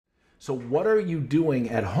So what are you doing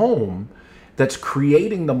at home that's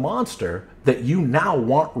creating the monster that you now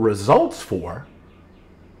want results for,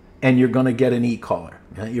 and you're going to get an e-collar?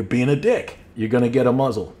 You're being a dick. You're going to get a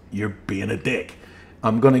muzzle. You're being a dick.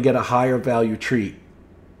 I'm going to get a higher value treat.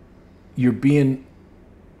 You're being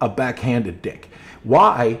a backhanded dick.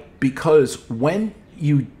 Why? Because when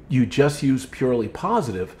you just use purely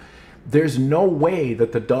positive, there's no way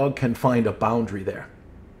that the dog can find a boundary there.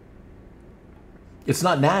 It's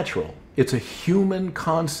not natural. It's a human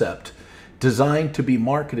concept designed to be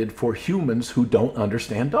marketed for humans who don't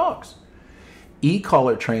understand dogs.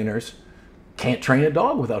 E-collar trainers can't train a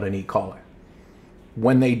dog without an e-collar.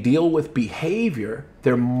 When they deal with behavior,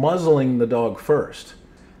 they're muzzling the dog first.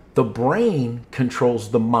 The brain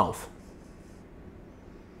controls the mouth.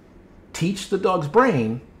 Teach the dog's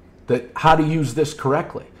brain that how to use this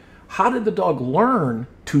correctly. How did the dog learn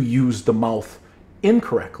to use the mouth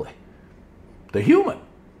incorrectly? The human.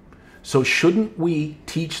 So shouldn't we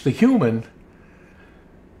teach the human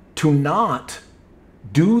to not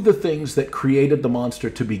do the things that created the monster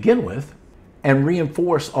to begin with and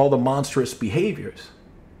reinforce all the monstrous behaviors?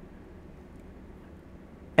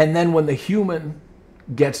 And then when the human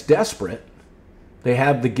gets desperate, they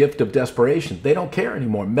have the gift of desperation. They don't care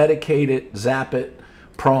anymore. Medicate it, zap it,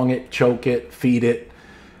 prong it, choke it, feed it,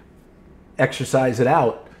 exercise it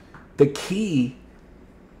out. The key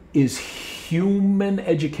is human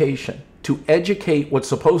education, to educate what's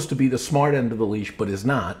supposed to be the smart end of the leash but is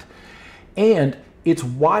not. And it's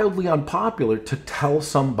wildly unpopular to tell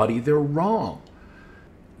somebody they're wrong.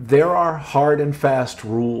 There are hard and fast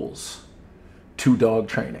rules to dog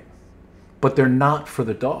training, but they're not for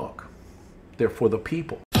the dog. They're for the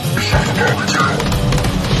people.